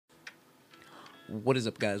What is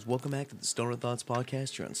up, guys? Welcome back to the Stoner Thoughts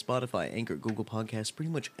Podcast. You're on Spotify, Anchor, Google Podcasts,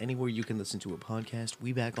 pretty much anywhere you can listen to a podcast.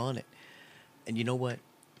 We back on it. And you know what?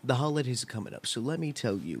 The holidays are coming up, so let me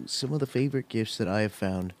tell you some of the favorite gifts that I have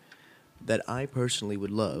found that I personally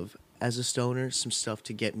would love as a stoner, some stuff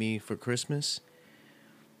to get me for Christmas.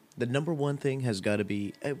 The number one thing has got to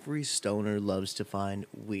be every stoner loves to find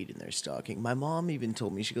weed in their stocking. My mom even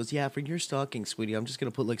told me, she goes, yeah, for your stocking, sweetie, I'm just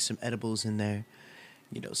going to put like some edibles in there.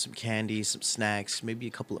 You know, some candy, some snacks, maybe a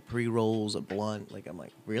couple of pre-rolls, a blunt. Like, I'm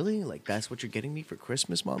like, really? Like, that's what you're getting me for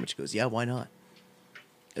Christmas, Mom? And she goes, yeah, why not?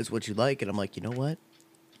 It's what you like. And I'm like, you know what?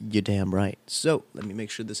 You're damn right. So, let me make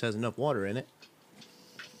sure this has enough water in it.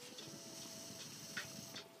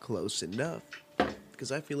 Close enough.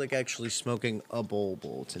 Because I feel like actually smoking a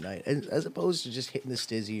bowl tonight. As opposed to just hitting the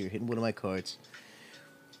stizzy or hitting one of my carts.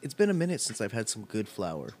 It's been a minute since I've had some good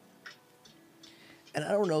flower. And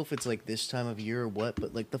I don't know if it's like this time of year or what,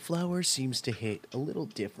 but like the flower seems to hit a little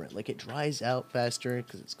different. Like it dries out faster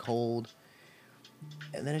because it's cold.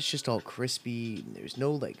 And then it's just all crispy. And there's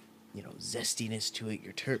no like, zestiness to it.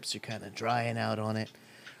 Your terps are kind of drying out on it.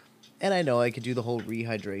 And I know I could do the whole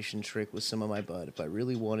rehydration trick with some of my bud if I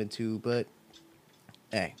really wanted to, but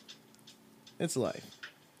hey, it's life.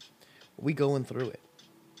 We going through it.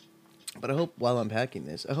 But I hope while I'm packing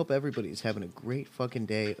this, I hope everybody's having a great fucking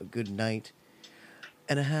day, a good night.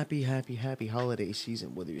 And a happy, happy, happy holiday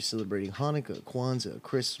season, whether you're celebrating Hanukkah, Kwanzaa,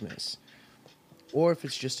 Christmas, or if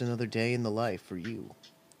it's just another day in the life for you,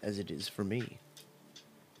 as it is for me.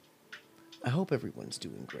 I hope everyone's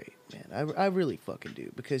doing great, man. I really fucking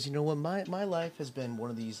do, because you know what? My life has been one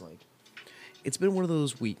of these, like, it's been one of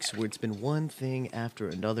those weeks where it's been one thing after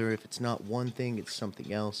another. If it's not one thing, it's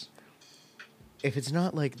something else. If it's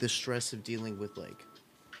not, like, the stress of dealing with, like,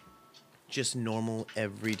 just normal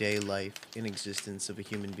everyday life in existence of a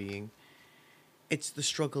human being. It's the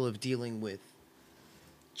struggle of dealing with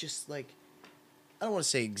just like, I don't want to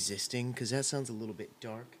say existing because that sounds a little bit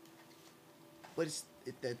dark, but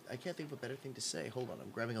that I can't think of a better thing to say. Hold on,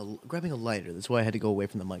 I'm grabbing a lighter. That's why I had to go away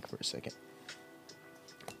from the mic for a second.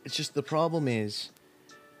 It's just the problem is,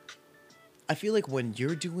 I feel like when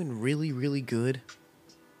you're doing really, really good,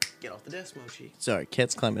 get off the desk, Mochi. Sorry,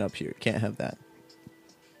 cat's climbing up here. Can't have that.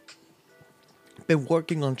 Been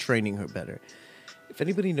working on training her better. If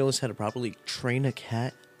anybody knows how to properly train a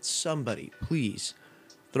cat, somebody, please,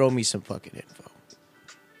 throw me some fucking info.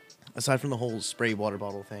 Aside from the whole spray water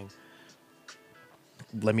bottle thing,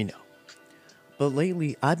 let me know. But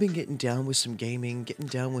lately, I've been getting down with some gaming, getting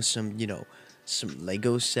down with some, some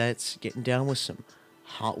Lego sets, getting down with some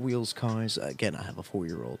Hot Wheels cars. Again, I have a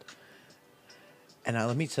 4-year-old. And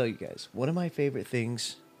let me tell you guys, one of my favorite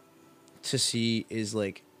things to see is,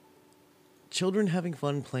 like, children having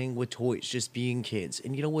fun playing with toys, just being kids.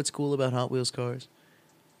 And you know what's cool about Hot Wheels cars?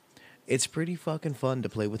 It's pretty fucking fun to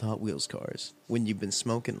play with Hot Wheels cars when you've been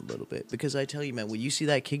smoking a little bit. Because I tell you, man, when you see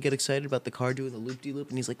that kid get excited about the car doing the loop-de-loop,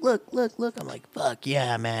 and he's like, look, I'm like, fuck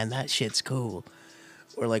yeah, man, that shit's cool.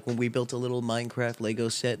 Or like when we built a little Minecraft Lego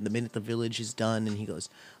set, and the minute the village is done, and he goes,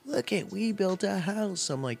 look it, we built a house.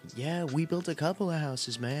 I'm like, yeah, we built a couple of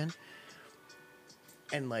houses, man.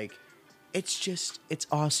 And like, it's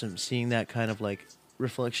awesome seeing that kind of, like,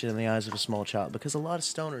 reflection in the eyes of a small child, because a lot of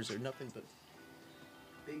stoners are nothing but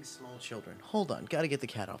big, small children. Hold on, gotta get the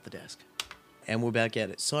cat off the desk. And we're back at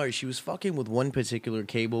it. Sorry, she was fucking with one particular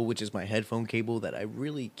cable, which is my headphone cable, that I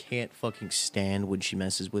really can't fucking stand when she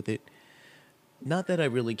messes with it. Not that I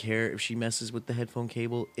really care if she messes with the headphone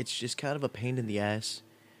cable, it's just kind of a pain in the ass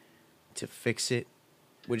to fix it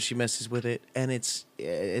when she messes with it, and it's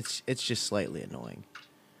just slightly annoying.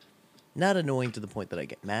 Not annoying to the point that I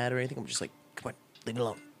get mad or anything. I'm just like, come on, leave me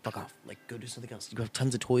alone. Fuck off. Like, go do something else. You have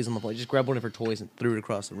tons of toys on the floor. I just grabbed one of her toys and threw it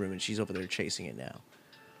across the room, and she's over there chasing it now.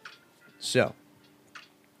 So,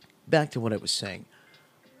 back to what I was saying.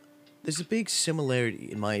 There's a big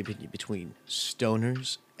similarity, in my opinion, between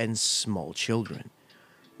stoners and small children.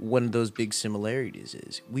 One of those big similarities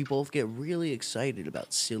is we both get really excited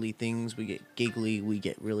about silly things. We get giggly. We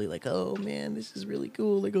get really like, oh, man, this is really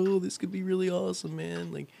cool. Like, oh, this could be really awesome,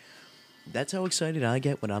 man. Like, that's how excited I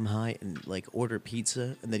get when I'm high and, like, order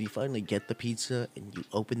pizza, and then you finally get the pizza, and you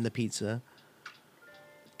open the pizza,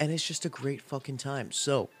 and it's just a great fucking time.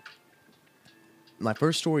 So, my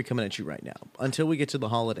first story coming at you right now, until we get to the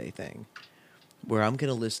holiday thing, where I'm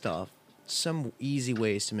going to list off some easy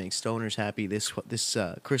ways to make stoners happy this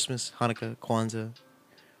Christmas, Hanukkah, Kwanzaa,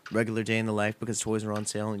 regular day in the life, because toys are on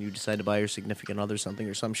sale, and you decide to buy your significant other something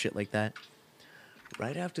or some shit like that.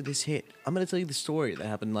 Right after this hit, I'm going to tell you the story that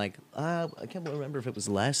happened, like, I can't remember if it was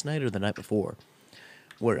last night or the night before,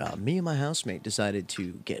 where me and my housemate decided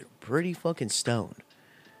to get pretty fucking stoned.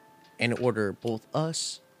 and order both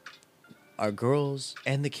us, our girls,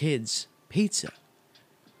 and the kids pizza.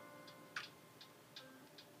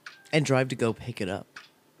 And drive to go pick it up.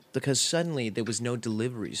 Because suddenly there was no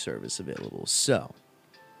delivery service available. So,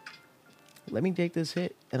 let me take this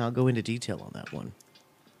hit and I'll go into detail on that one.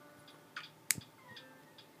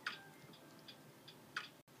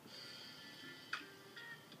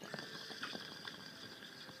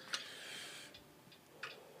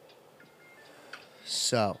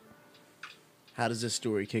 So, how does this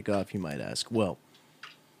story kick off, you might ask? Well,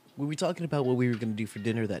 we were talking about what we were going to do for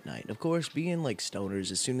dinner that night. Of course, being like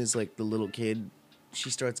stoners, as soon as like the little kid, she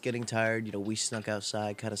starts getting tired, you know, we snuck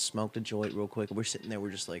outside, kind of smoked a joint real quick. We're sitting there, we're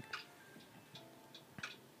just like,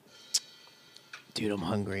 dude, I'm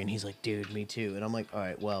hungry. And he's like, dude, me too. And I'm like, all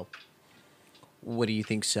right, well, what do you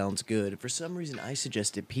think sounds good? For some reason, I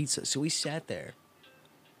suggested pizza. So we sat there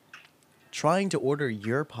trying to order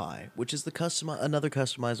Your Pie, which is another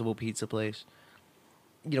customizable pizza place.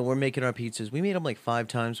 You know, we're making our pizzas. We made them like 5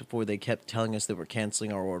 times before they kept telling us that we're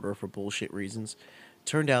canceling our order for bullshit reasons.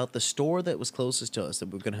 Turned out the store that was closest to us that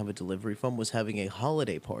we were going to have a delivery from was having a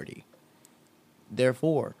holiday party.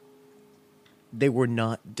 Therefore, they were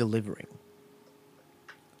not delivering.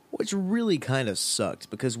 Which really kind of sucked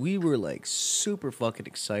because we were like super fucking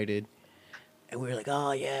excited. And we were like,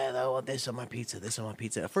 oh yeah, I want this on my pizza, this on my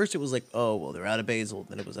pizza. At first it was like, oh, well, they're out of basil.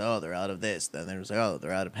 Then it was, oh, they're out of this. Then it was like, oh,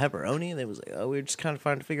 they're out of pepperoni. And it was like, oh, we were just kind of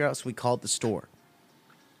trying to figure out. So we called the store.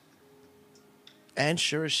 And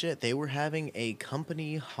sure as shit, they were having a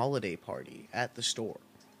company holiday party at the store.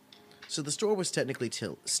 So the store was technically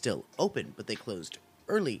still open, but they closed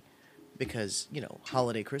early because, you know,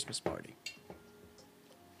 holiday Christmas party.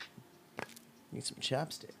 Need some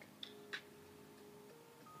chapstick.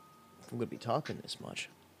 I'm going to be talking this much.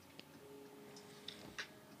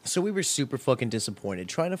 So we were super fucking disappointed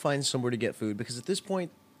trying to find somewhere to get food because at this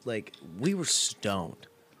point, like, we were stoned.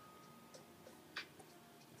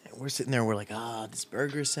 And we're sitting there, we're like, this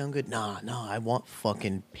burgers sound good. Nah, I want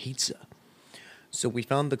fucking pizza. So we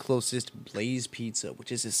found the closest Blaze Pizza,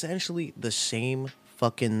 which is essentially the same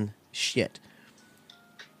fucking shit.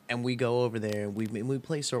 And we go over there, and we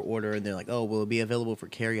place our order, and they're like, oh, will it be available for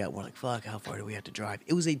carryout? We're like, fuck, how far do we have to drive?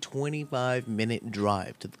 It was a 25-minute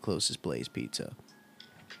drive to the closest Blaze Pizza.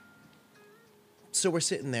 So we're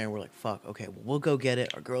sitting there, and we're like, fuck, okay, well, we'll go get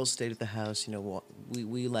it. Our girls stayed at the house, you know,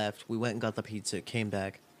 we left. We went and got the pizza, came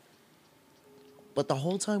back. But the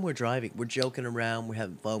whole time we're driving, we're joking around, we're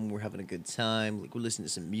having fun, we're having a good time. Like, we're listening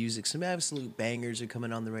to some music, some absolute bangers are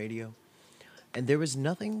coming on the radio. And there was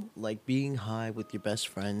nothing like being high with your best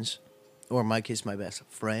friends, or in my case, my best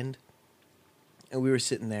friend. And we were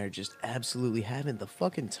sitting there just absolutely having the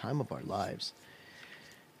fucking time of our lives.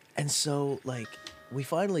 And so, like, we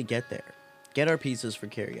finally get there. Get our pizzas for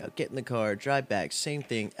carryout, get in the car, drive back, same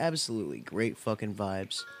thing, absolutely great fucking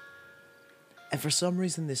vibes. And for some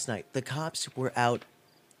reason this night, the cops were out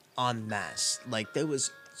en masse. Like, there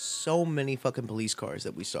was so many fucking police cars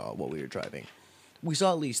that we saw while we were driving. We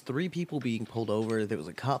saw at least 3 people being pulled over. There was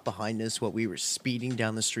a cop behind us while we were speeding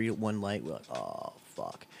down the street at one light. We're like, oh,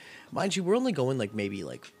 fuck. Mind you, we're only going like maybe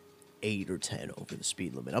like 8 or 10 over the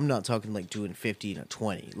speed limit. I'm not talking like doing 50 and a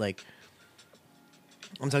 20. Like,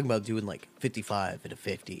 I'm talking about doing like 55 and a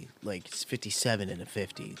 50. Like, 57 and a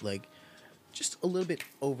 50. Like, just a little bit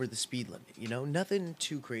over the speed limit, you know? Nothing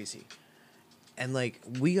too crazy. And, like,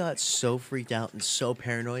 we got so freaked out and so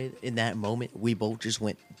paranoid in that moment, we both just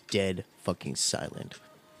went dead fucking silent.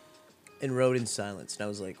 And rode in silence. And I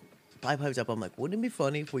was like, I piped up, I'm like, wouldn't it be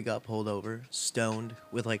funny if we got pulled over, stoned,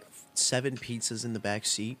 with, like, 7 pizzas in the back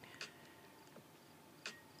seat?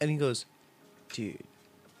 And he goes, dude,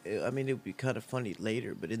 I mean, it would be kind of funny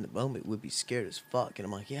later, but in the moment, we'd be scared as fuck. And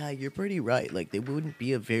I'm like, yeah, you're pretty right. Like, it wouldn't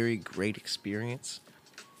be a very great experience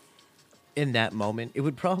in that moment. It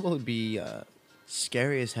would probably be,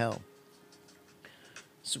 scary as hell.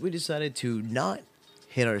 So we decided to not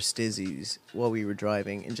hit our stizzies while we were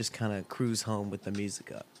driving and just kind of cruise home with the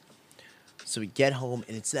music up. So we get home,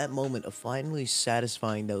 and it's that moment of finally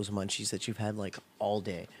satisfying those munchies that you've had like all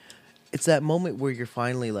day. It's that moment where you're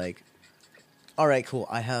finally like, all right, cool,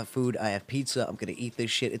 I have food, I have pizza, I'm gonna eat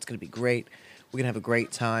this shit, it's gonna be great, we're gonna have a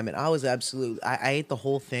great time. And I was absolutely, I ate the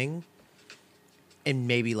whole thing in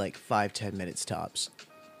maybe like 5-10 minutes tops.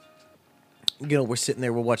 You know, we're sitting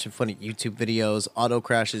there, we're watching funny YouTube videos, auto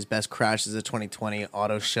crashes, best crashes of 2020,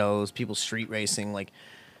 auto shows, people street racing, like,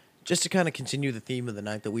 just to kind of continue the theme of the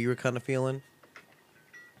night that we were kind of feeling.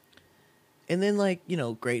 And then, like, you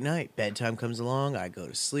know, great night. Bedtime comes along, I go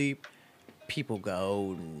to sleep, people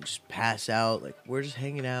go and just pass out, like, we're just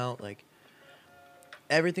hanging out, like,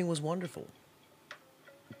 everything was wonderful.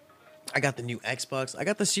 I got the new Xbox. I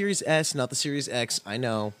got the Series S, not the Series X. I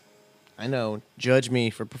know. I know. Judge me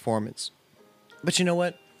for performance. But you know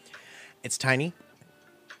what? It's tiny.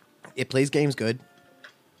 It plays games good.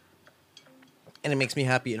 And it makes me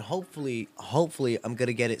happy. And hopefully, I'm going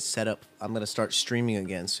to get it set up. I'm going to start streaming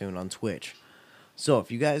again soon on Twitch. So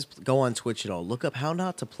if you guys go on Twitch at all, look up How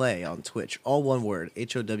Not to Play on Twitch. All one word.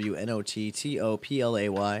 HOWNOTTOPLAY.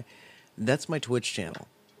 That's my Twitch channel.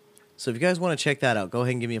 So if you guys want to check that out, go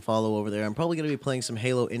ahead and give me a follow over there. I'm probably going to be playing some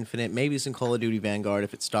Halo Infinite, maybe some Call of Duty Vanguard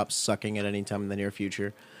if it stops sucking at any time in the near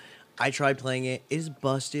future. I tried playing it. It is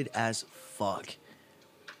busted as fuck.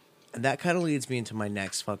 And that kind of leads me into my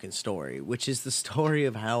next fucking story, which is the story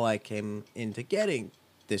of how I came into getting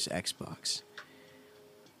this Xbox.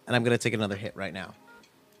 And I'm going to take another hit right now.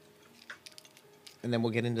 And then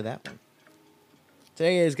we'll get into that one.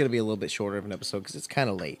 Today is going to be a little bit shorter of an episode because it's kind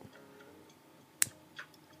of late.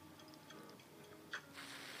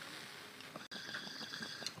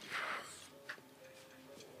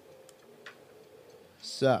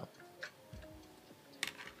 So,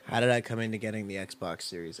 how did I come into getting the Xbox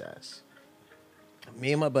Series S?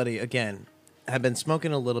 Me and my buddy, again, had been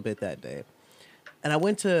smoking a little bit that day. And I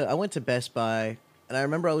went to Best Buy, and I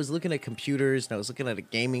remember I was looking at computers, and I was looking at a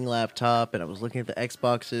gaming laptop, and I was looking at the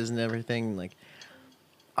Xboxes and everything. Like,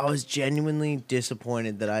 I was genuinely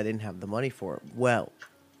disappointed that I didn't have the money for it. Well,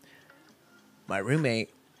 my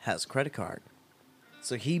roommate has a credit card.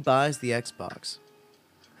 So he buys the Xbox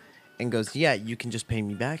and goes, yeah, you can just pay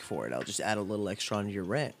me back for it. I'll just add a little extra onto your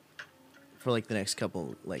rent for like the next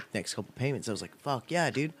couple payments. I was like, fuck yeah,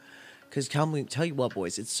 dude. Because tell you what,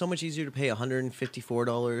 boys, it's so much easier to pay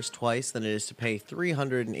 $154 twice than it is to pay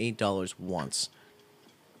 $308 once.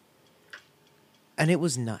 And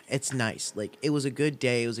it's nice. Like, it was a good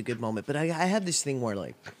day. It was a good moment. But I have this thing where,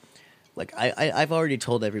 I've already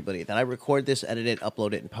told everybody that I record this, edit it,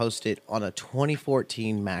 upload it, and post it on a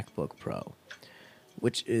 2014 MacBook Pro,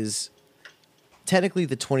 which is technically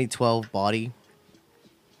the 2012 body.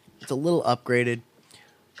 It's a little upgraded,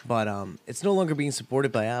 but it's no longer being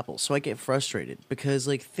supported by Apple. So I get frustrated because,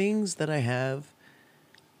 like, things that I have,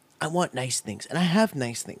 I want nice things. And I have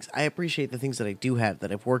nice things. I appreciate the things that I do have,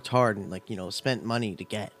 that I've worked hard and, like, you know, spent money to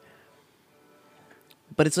get.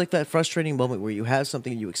 But it's like that frustrating moment where you have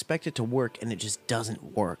something and you expect it to work and it just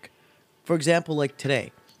doesn't work. For example, like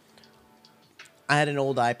today, I had an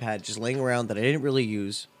old iPad just laying around that I didn't really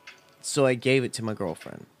use, so I gave it to my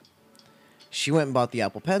girlfriend. She went and bought the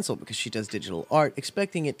Apple Pencil because she does digital art,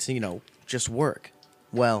 expecting it to, you know, just work.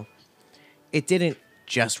 Well, it didn't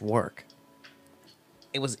just work.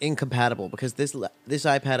 It was incompatible because this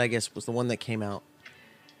iPad, I guess, was the one that came out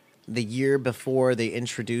the year before they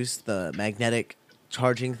introduced the magnetic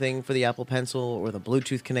charging thing for the Apple Pencil, or the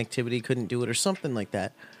Bluetooth connectivity couldn't do it, or something like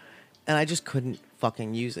that. And I just couldn't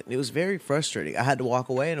fucking use it. It was very frustrating. I had to walk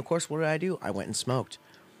away, and of course, what did I do? I went and smoked.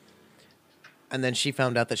 And then she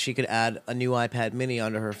found out that she could add a new iPad mini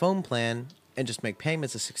onto her phone plan and just make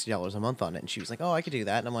payments of $60 a month on it. And she was like, oh, I could do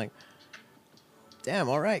that. And I'm like, damn,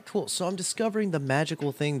 all right, cool. So I'm discovering the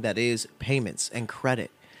magical thing that is payments and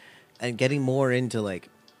credit and getting more into, like,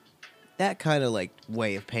 that kind of, like,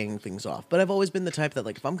 way of paying things off. But I've always been the type that,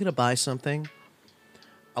 like, if I'm going to buy something,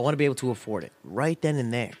 I want to be able to afford it right then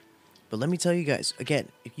and there. But let me tell you guys, again,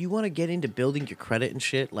 if you want to get into building your credit and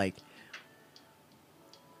shit, like,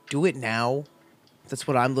 do it now. That's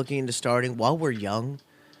what I'm looking into starting while we're young.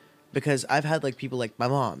 Because I've had, like, people like my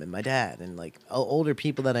mom and my dad and, like, older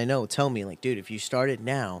people that I know tell me, like, dude, if you start it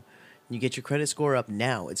now, you get your credit score up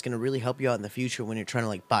now, it's going to really help you out in the future when you're trying to,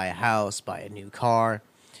 like, buy a house, buy a new car,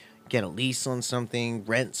 get a lease on something,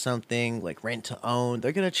 rent something, like, rent to own.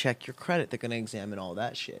 They're going to check your credit. They're going to examine all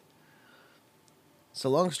that shit. So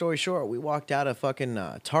long story short, we walked out of fucking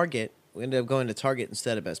Target. We ended up going to Target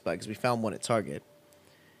instead of Best Buy because we found one at Target.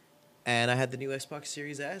 And I had the new Xbox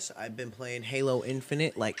Series S. I've been playing Halo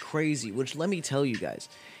Infinite like crazy, which, let me tell you guys,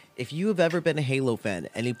 if you have ever been a Halo fan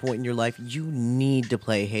at any point in your life, you need to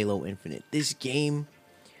play Halo Infinite. This game,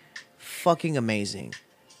 fucking amazing.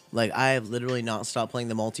 Like, I have literally not stopped playing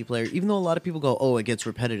the multiplayer, even though a lot of people go, oh, it gets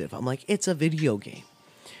repetitive. I'm like, it's a video game.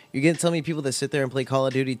 You're going to tell me people that sit there and play Call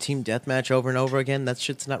of Duty Team Deathmatch over and over again, that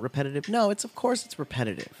shit's not repetitive? No, of course it's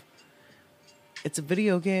repetitive. It's a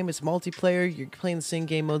video game, it's multiplayer, you're playing the same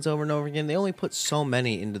game modes over and over again. They only put so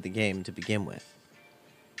many into the game to begin with.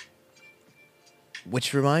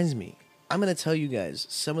 Which reminds me, I'm going to tell you guys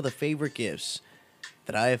some of the favorite gifts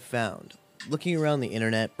that I have found looking around the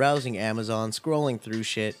internet, browsing Amazon, scrolling through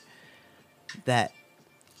shit, that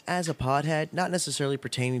as a pothead, not necessarily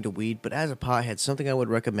pertaining to weed, but as a pothead, something I would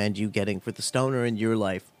recommend you getting for the stoner in your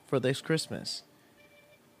life for this Christmas.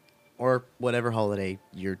 or whatever holiday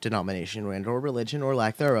your denomination and or religion or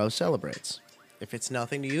lack thereof celebrates. If it's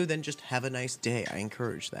nothing to you, then just have a nice day. I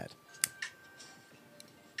encourage that.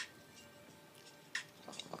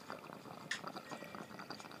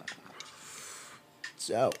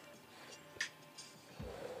 So,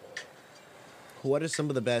 what are some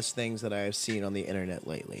of the best things that I have seen on the internet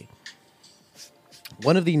lately?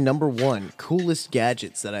 One of the number one coolest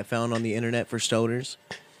gadgets that I found on the internet for stoners,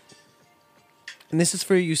 and this is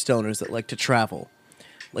for you stoners that like to travel,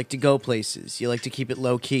 like to go places. You like to keep it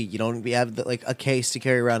low key. You don't have like a case to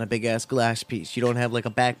carry around a big ass glass piece. You don't have like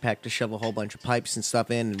a backpack to shove a whole bunch of pipes and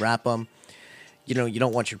stuff in and wrap them. You know, you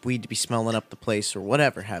don't want your weed to be smelling up the place or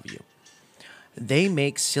whatever have you. They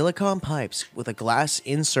make silicone pipes with a glass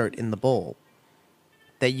insert in the bowl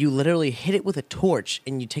that you literally hit it with a torch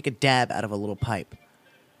and you take a dab out of a little pipe.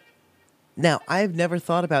 Now, I've never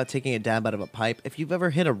thought about taking a dab out of a pipe. If you've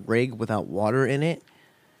ever hit a rig without water in it,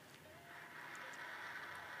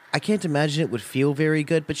 I can't imagine it would feel very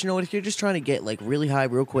good. But you know what? If you're just trying to get like really high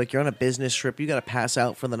real quick, you're on a business trip, you got to pass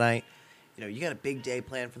out for the night. You know, you got a big day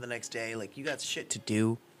planned for the next day. Like, you got shit to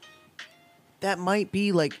do. That might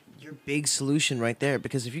be like your big solution right there.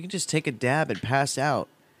 Because if you can just take a dab and pass out,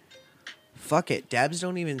 fuck it. Dabs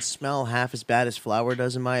don't even smell half as bad as flour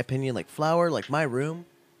does, in my opinion. Like, flour, like my room.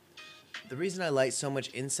 The reason I light so much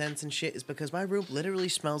incense and shit is because my room literally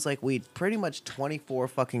smells like weed pretty much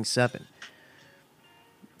 24/7.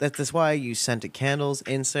 That's why I use scented candles,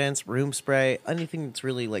 incense, room spray, anything that's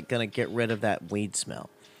really like gonna get rid of that weed smell.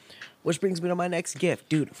 Which brings me to my next gift.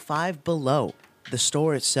 Dude, Five Below, the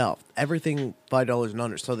store itself, everything $5 and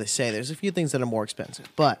under. So they say there's a few things that are more expensive,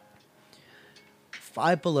 but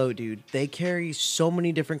Five Below, dude, they carry so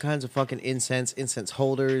many different kinds of fucking incense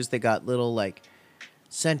holders. They got little like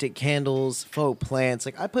scented candles, faux plants.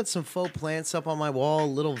 Like, I put some faux plants up on my wall, a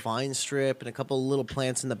little vine strip, and a couple of little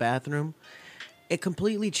plants in the bathroom. It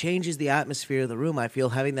completely changes the atmosphere of the room, I feel,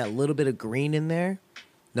 having that little bit of green in there.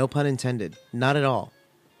 No pun intended. Not at all.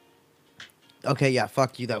 Okay, yeah,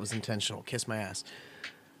 fuck you. That was intentional. Kiss my ass.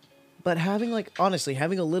 But having, like, honestly,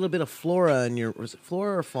 having a little bit of flora in your... Was it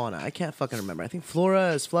flora or fauna? I can't fucking remember. I think flora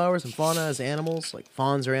is flowers and fauna is animals. Like,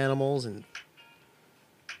 fawns are animals and...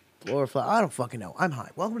 Flora, I don't fucking know. I'm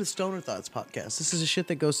high. Welcome to Stoner Thoughts Podcast. This is a shit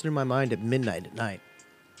that goes through my mind at midnight at night.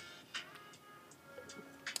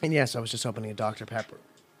 And yes, I was just opening a Dr. Pepper.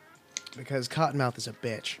 Because Cottonmouth is a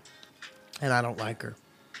bitch. And I don't like her.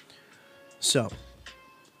 So,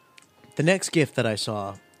 the next gift that I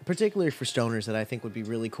saw, particularly for stoners that I think would be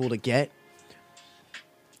really cool to get,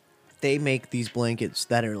 they make these blankets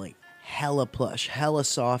that are like hella plush, hella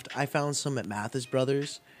soft. I found some at Mathis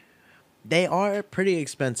Brothers. They are pretty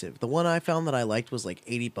expensive. The one I found that I liked was like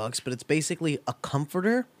 $80, but it's basically a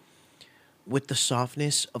comforter with the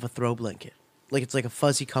softness of a throw blanket. Like, it's like a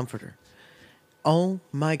fuzzy comforter. Oh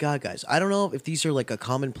my God, guys. I don't know if these are like a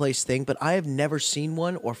commonplace thing, but I have never seen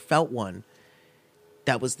one or felt one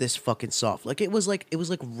that was this fucking soft. Like, it was like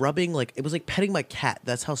rubbing, like, it was like petting my cat.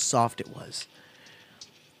 That's how soft it was.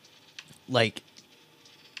 Like,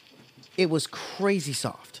 it was crazy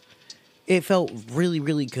soft. It felt really,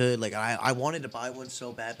 really good. Like, I wanted to buy one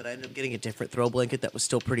so bad, but I ended up getting a different throw blanket that was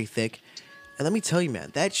still pretty thick. And let me tell you,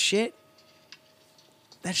 man, that shit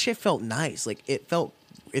felt nice. Like, it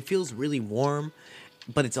feels really warm,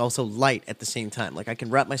 but it's also light at the same time. Like, I can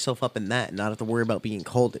wrap myself up in that and not have to worry about being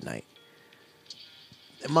cold at night.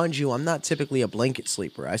 And mind you, I'm not typically a blanket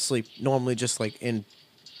sleeper. I sleep normally just, like, in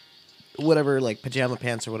whatever, like, pajama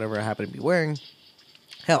pants or whatever I happen to be wearing.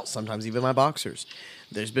 Hell, sometimes even my boxers.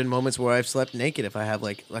 There's been moments where I've slept naked if I have,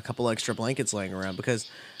 like, a couple extra blankets laying around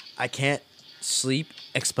because I can't sleep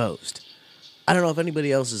exposed. I don't know if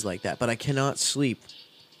anybody else is like that, but I cannot sleep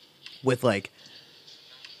with, like,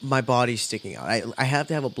 my body sticking out. I have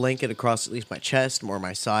to have a blanket across at least my chest or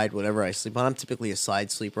my side, whatever I sleep on. I'm typically a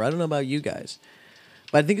side sleeper. I don't know about you guys.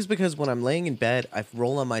 But I think it's because when I'm laying in bed, I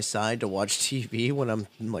roll on my side to watch TV when I'm,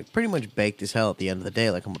 like, pretty much baked as hell at the end of the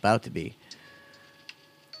day, like I'm about to be.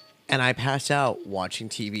 And I pass out watching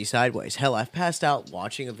TV sideways. Hell, I've passed out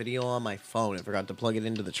watching a video on my phone and forgot to plug it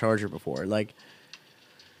into the charger before. Like,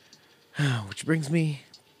 which brings me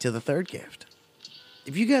to the third gift.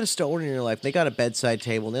 If you got a stoner in your life, they got a bedside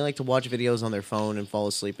table, and they like to watch videos on their phone and fall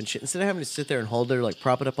asleep and shit, instead of having to sit there and hold it or, like,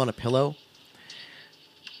 prop it up on a pillow,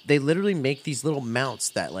 they literally make these little mounts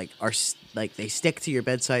that, like, are, like, they stick to your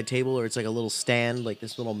bedside table, or it's like a little stand, like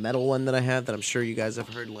this little metal one that I have that I'm sure you guys have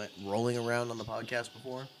heard rolling around on the podcast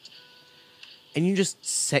before. And you just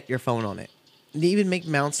set your phone on it. They even make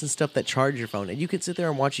mounts and stuff that charge your phone. And you can sit there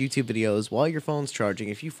and watch YouTube videos while your phone's charging.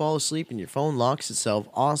 If you fall asleep and your phone locks itself,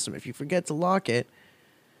 awesome. If you forget to lock it,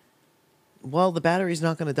 Well, the battery's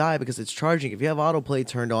not going to die because it's charging. If you have autoplay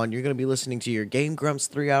turned on, you're going to be listening to your Game Grumps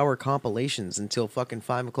 3-hour compilations until fucking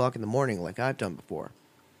 5 o'clock in the morning, like I've done before.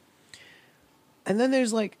 And then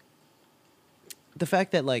there's, like, the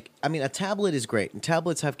fact that, like, I mean, a tablet is great. And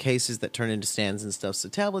tablets have cases that turn into stands and stuff. So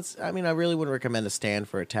tablets, I mean, I really wouldn't recommend a stand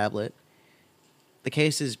for a tablet. The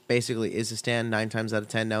case is basically is a stand 9 times out of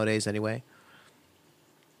 10 nowadays anyway.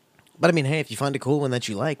 But, I mean, hey, if you find a cool one that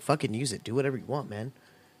you like, fucking use it. Do whatever you want, man.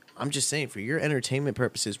 I'm just saying, for your entertainment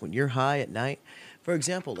purposes, when you're high at night, for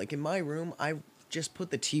example, like in my room, I just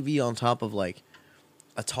put the TV on top of like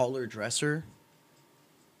a taller dresser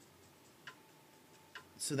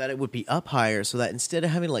so that it would be up higher, so that instead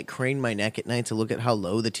of having to like crane my neck at night to look at how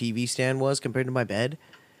low the TV stand was compared to my bed,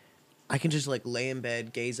 I can just like lay in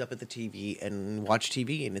bed, gaze up at the TV, and watch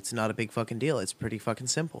TV, and it's not a big fucking deal. It's pretty fucking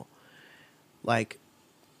simple. Like,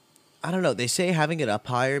 I don't know. They say having it up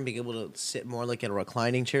higher and being able to sit more like in a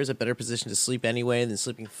reclining chair is a better position to sleep anyway than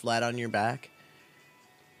sleeping flat on your back.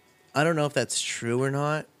 I don't know if that's true or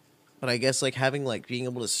not, but I guess like having like being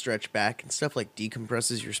able to stretch back and stuff like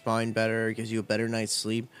decompresses your spine better, gives you a better night's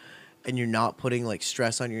sleep, and you're not putting like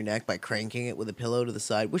stress on your neck by cranking it with a pillow to the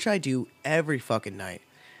side, which I do every fucking night.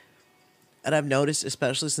 And I've noticed,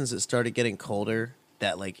 especially since it started getting colder,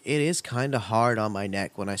 that like it is kind of hard on my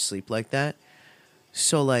neck when I sleep like that.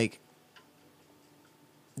 So like,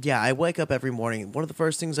 yeah, I wake up every morning. One of the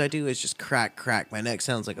first things I do is just crack, crack. My neck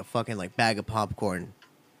sounds like a fucking like bag of popcorn.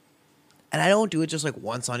 And I don't do it just like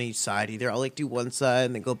once on each side either. I'll like do one side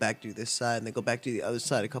and then go back to this side and then go back to the other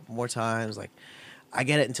side a couple more times. Like, I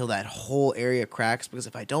get it until that whole area cracks, because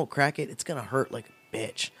if I don't crack it, it's gonna hurt like a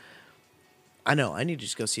bitch. I know, I need to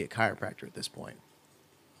just go see a chiropractor at this point.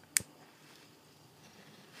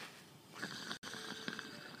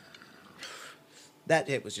 That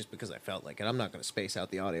hit was just because I felt like it. I'm not going to space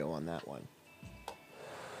out the audio on that one.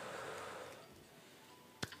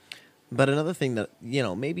 But another thing that, you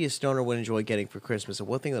know, maybe a stoner would enjoy getting for Christmas, and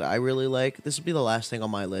one thing that I really like, this would be the last thing on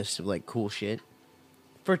my list of, like, cool shit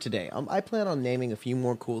for today. I plan on naming a few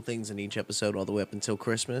more cool things in each episode all the way up until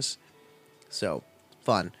Christmas. So,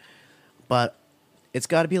 fun. But it's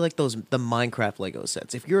got to be like the Minecraft Lego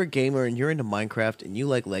sets. If you're a gamer and you're into Minecraft and you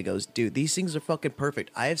like Legos, dude, these things are fucking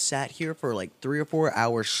perfect. I have sat here for like 3 or 4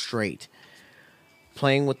 hours straight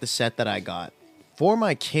playing with the set that I got for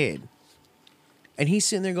my kid. And he's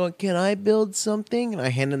sitting there going, can I build something? And I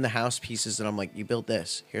hand him the house pieces and I'm like, you build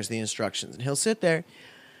this. Here's the instructions. And he'll sit there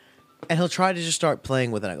and he'll try to just start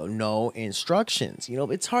playing with it. I go, no instructions. You know,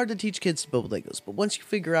 it's hard to teach kids to build Legos. But once you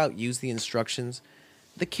figure out, use the instructions,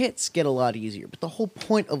 the kits get a lot easier. But the whole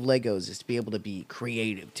point of Legos is to be able to be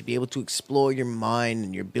creative, to be able to explore your mind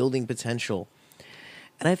and your building potential.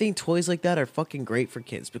 And I think toys like that are fucking great for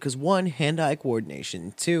kids because, one, hand-eye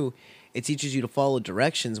coordination. Two, it teaches you to follow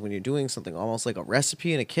directions when you're doing something, almost like a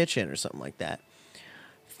recipe in a kitchen or something like that.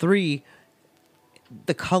 Three,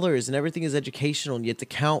 the colors and everything is educational, and you have to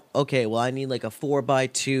count, okay, well, I need like a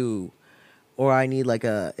 4x2, or I need like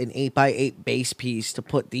an 8x8 base piece to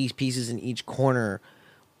put these pieces in each corner.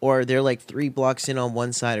 Or they're like 3 blocks in on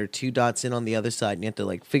one side or 2 dots in on the other side, and you have to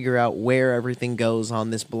like figure out where everything goes on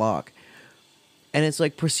this block. And it's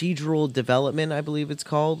like procedural development, I believe it's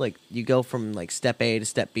called. Like you go from like step A to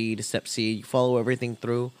step B to step C. You follow everything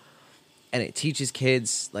through, and it teaches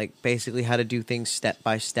kids like basically how to do things step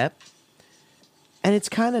by step. And it's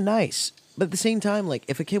kind of nice. But at the same time, like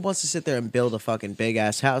if a kid wants to sit there and build a fucking big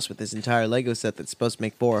ass house with this entire Lego set that's supposed to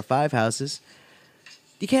make 4 or 5 houses,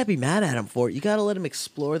 you can't be mad at them for it. You got to let them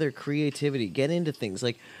explore their creativity, get into things.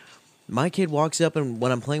 Like, my kid walks up, and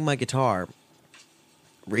when I'm playing my guitar,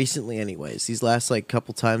 recently anyways, these last, like,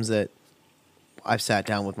 couple times that I've sat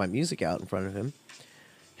down with my music out in front of him,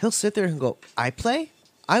 he'll sit there and go, I play?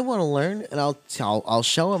 I want to learn. And I'll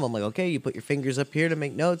show him. I'm like, okay, you put your fingers up here to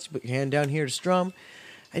make notes. You put your hand down here to strum.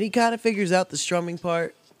 And he kind of figures out the strumming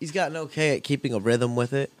part. He's gotten okay at keeping a rhythm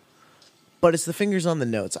with it. But it's the fingers on the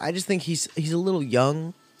notes. I just think he's a little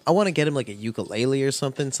young. I want to get him like a ukulele or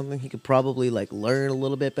something he could probably like learn a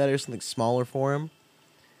little bit better, something smaller for him.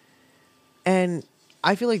 And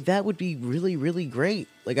I feel like that would be really, really great.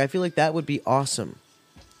 Like, I feel like that would be awesome.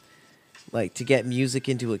 Like, to get music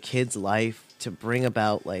into a kid's life, to bring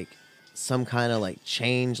about like some kind of like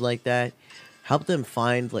change like that. Help them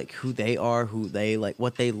find like who they are, who they like,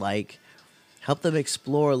 what they like. Help them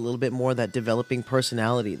explore a little bit more of that developing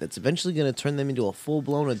personality that's eventually going to turn them into a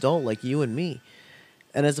full-blown adult like you and me.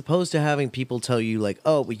 And as opposed to having people tell you, like,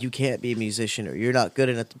 oh, well, you can't be a musician, or you're not good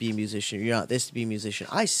enough to be a musician, or you're not this to be a musician.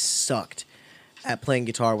 I sucked at playing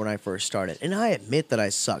guitar when I first started, and I admit that I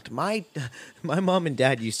sucked. My mom and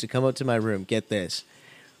dad used to come up to my room, get this.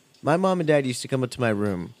 My mom and dad used to come up to my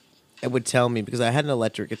room and would tell me, because I had an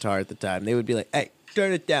electric guitar at the time, they would be like, "Hey,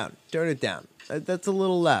 turn it down, turn it down. That's a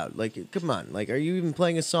little loud. Like, come on. Like, are you even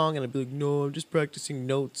playing a song?" And I'd be like, "No, I'm just practicing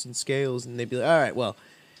notes and scales." And they'd be like, "All right, well,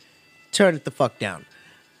 turn it the fuck down."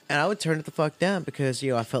 And I would turn it the fuck down because,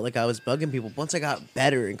 I felt like I was bugging people. Once I got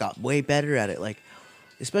better and got way better at it, like,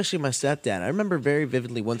 especially my stepdad. I remember very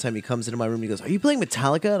vividly one time he comes into my room and he goes, "Are you playing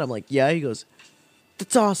Metallica?" And I'm like, "Yeah." He goes,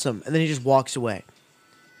 "That's awesome." And then he just walks away.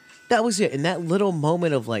 That was it. And that little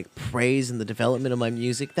moment of like praise and the development of my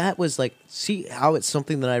music, that was like, see how it's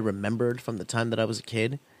something that I remembered from the time that I was a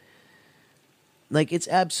kid? Like, it's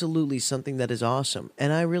absolutely something that is awesome.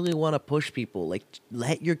 And I really want to push people. Like,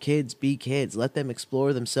 let your kids be kids. Let them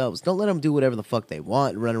explore themselves. Don't let them do whatever the fuck they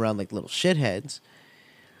want and run around like little shitheads.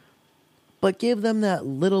 But give them that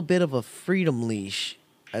little bit of a freedom leash,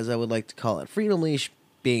 as I would like to call it. Freedom leash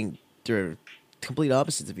being they're complete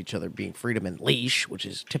opposites of each other, being freedom and leash, which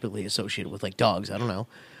is typically associated with like dogs. I don't know.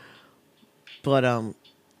 But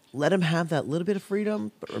let them have that little bit of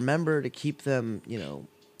freedom, but remember to keep them,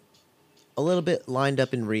 a little bit lined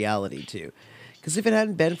up in reality too. Because if it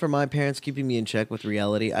hadn't been for my parents keeping me in check with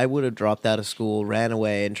reality, I would have dropped out of school, ran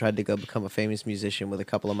away, and tried to go become a famous musician with a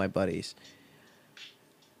couple of my buddies.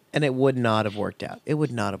 And it would not have worked out. It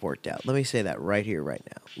would not have worked out. Let me say that right here, right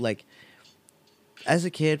now. Like, as a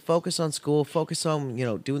kid, focus on school, focus on,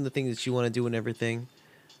 doing the things that you want to do and everything.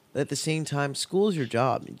 But at the same time, school is your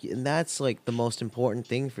job. And that's like the most important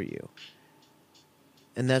thing for you.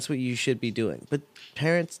 And that's what you should be doing. But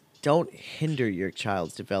parents, don't hinder your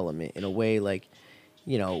child's development in a way like,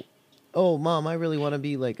 "Oh, Mom, I really want to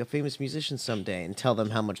be like a famous musician someday," and tell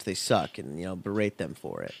them how much they suck and, berate them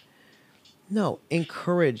for it. No,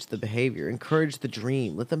 encourage the behavior, encourage the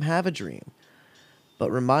dream, let them have a dream.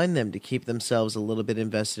 But remind them to keep themselves a little bit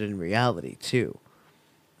invested in reality, too.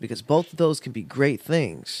 Because both of those can be great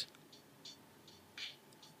things.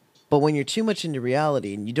 But when you're too much into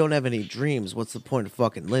reality and you don't have any dreams, what's the point of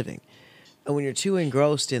fucking living? And when you're too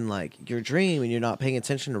engrossed in, like, your dream and you're not paying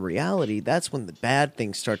attention to reality, that's when the bad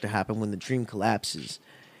things start to happen, when the dream collapses.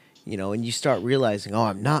 And you start realizing, "Oh,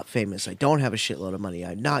 I'm not famous. I don't have a shitload of money.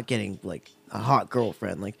 I'm not getting, like, a hot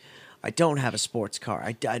girlfriend. Like, I don't have a sports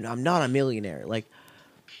car. I'm not a millionaire." Like,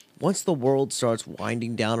 once the world starts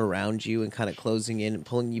winding down around you and kind of closing in and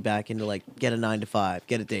pulling you back into, like, get a 9 to 5,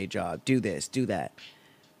 get a day job, do this, do that.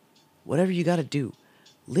 Whatever you got to do.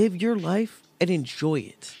 Live your life and enjoy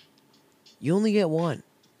it. You only get one.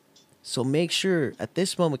 So make sure, at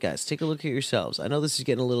this moment, guys, take a look at yourselves. I know this is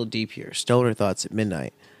getting a little deep here. Stoner Thoughts at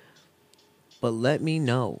Midnight. But let me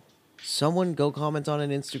know. Someone go comment on an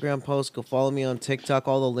Instagram post. Go follow me on TikTok.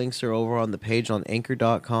 All the links are over on the page on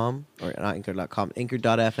anchor.com. Or not anchor.com.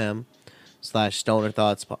 Anchor.fm/Stoner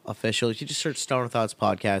Thoughts Official. If you just search Stoner Thoughts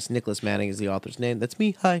Podcast, Nicholas Manning is the author's name. That's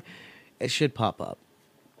me. Hi. It should pop up.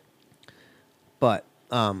 But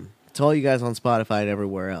to all you guys on Spotify and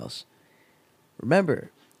everywhere else, remember,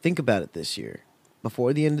 think about it this year.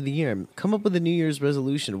 Before the end of the year, come up with a New Year's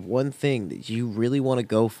resolution of one thing that you really want to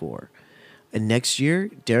go for. And next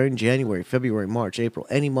year, during January, February, March, April,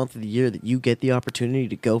 any month of the year that you get the opportunity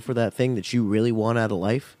to go for that thing that you really want out of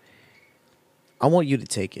life, I want you to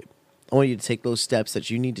take it. I want you to take those steps that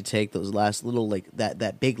you need to take, those last little, like,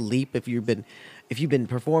 that big leap. If you've been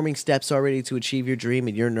performing steps already to achieve your dream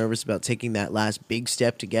and you're nervous about taking that last big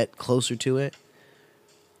step to get closer to it,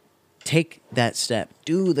 take that step.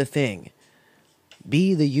 Do the thing.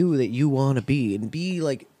 Be the you that you want to be. And be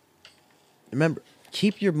like, remember,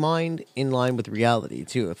 keep your mind in line with reality,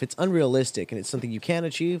 too. If it's unrealistic and it's something you can't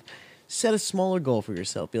achieve, set a smaller goal for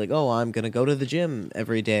yourself. Be like, "Oh, I'm going to go to the gym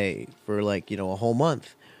every day for, like, a whole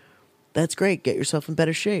month." That's great. Get yourself in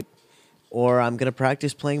better shape. Or I'm going to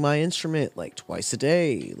practice playing my instrument, like, twice a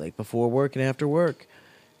day, like, before work and after work.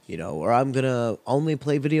 Or I'm going to only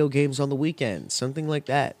play video games on the weekends. Something like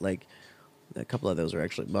that. Like, a couple of those are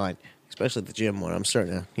actually mine, especially the gym one. I'm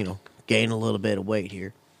starting to, gain a little bit of weight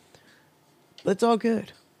here. But it's all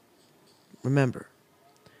good. Remember,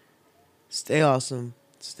 stay awesome,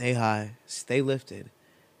 stay high, stay lifted,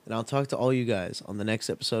 and I'll talk to all you guys on the next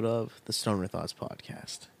episode of the Stoner Thoughts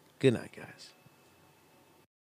Podcast. Good night, guys.